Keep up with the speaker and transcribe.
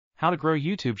How to grow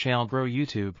YouTube channel. Grow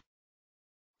YouTube.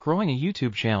 Growing a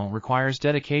YouTube channel requires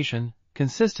dedication,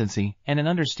 consistency, and an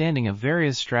understanding of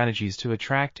various strategies to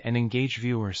attract and engage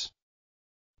viewers.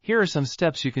 Here are some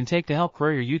steps you can take to help grow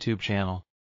your YouTube channel.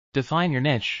 Define your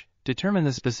niche. Determine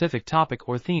the specific topic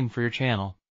or theme for your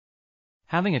channel.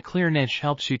 Having a clear niche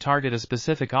helps you target a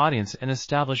specific audience and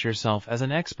establish yourself as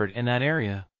an expert in that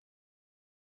area.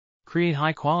 Create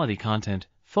high-quality content.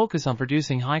 Focus on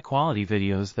producing high-quality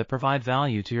videos that provide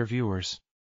value to your viewers.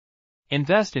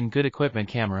 Invest in good equipment,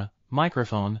 camera,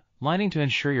 microphone, lighting to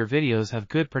ensure your videos have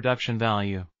good production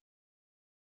value.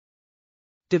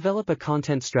 Develop a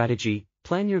content strategy.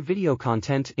 Plan your video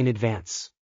content in advance.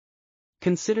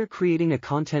 Consider creating a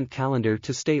content calendar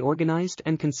to stay organized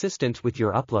and consistent with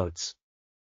your uploads.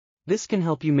 This can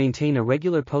help you maintain a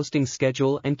regular posting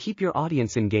schedule and keep your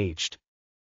audience engaged.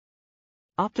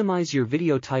 Optimize your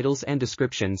video titles and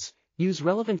descriptions. Use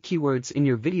relevant keywords in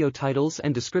your video titles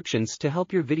and descriptions to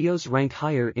help your videos rank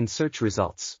higher in search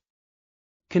results.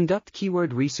 Conduct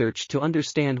keyword research to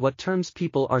understand what terms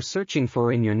people are searching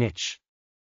for in your niche.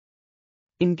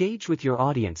 Engage with your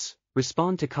audience.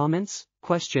 Respond to comments,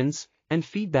 questions, and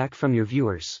feedback from your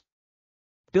viewers.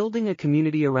 Building a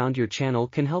community around your channel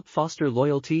can help foster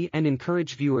loyalty and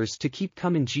encourage viewers to keep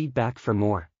coming back for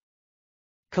more.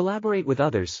 Collaborate with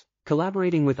others.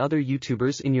 Collaborating with other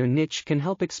YouTubers in your niche can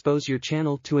help expose your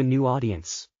channel to a new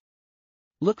audience.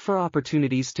 Look for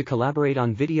opportunities to collaborate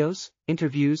on videos,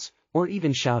 interviews, or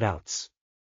even shoutouts.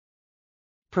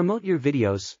 Promote your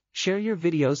videos. Share your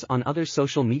videos on other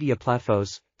social media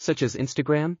platforms, such as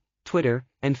Instagram, Twitter,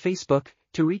 and Facebook,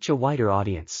 to reach a wider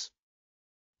audience.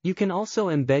 You can also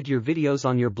embed your videos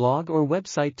on your blog or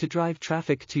website to drive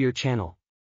traffic to your channel.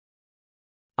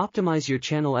 Optimize your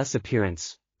channel's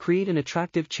appearance. Create an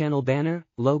attractive channel banner,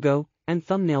 logo, and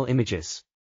thumbnail images.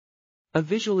 A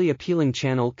visually appealing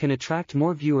channel can attract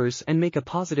more viewers and make a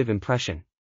positive impression.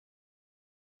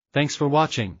 Thanks for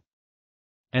watching.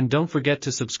 And don't forget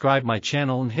to subscribe my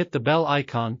channel and hit the bell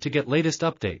icon to get latest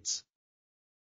updates.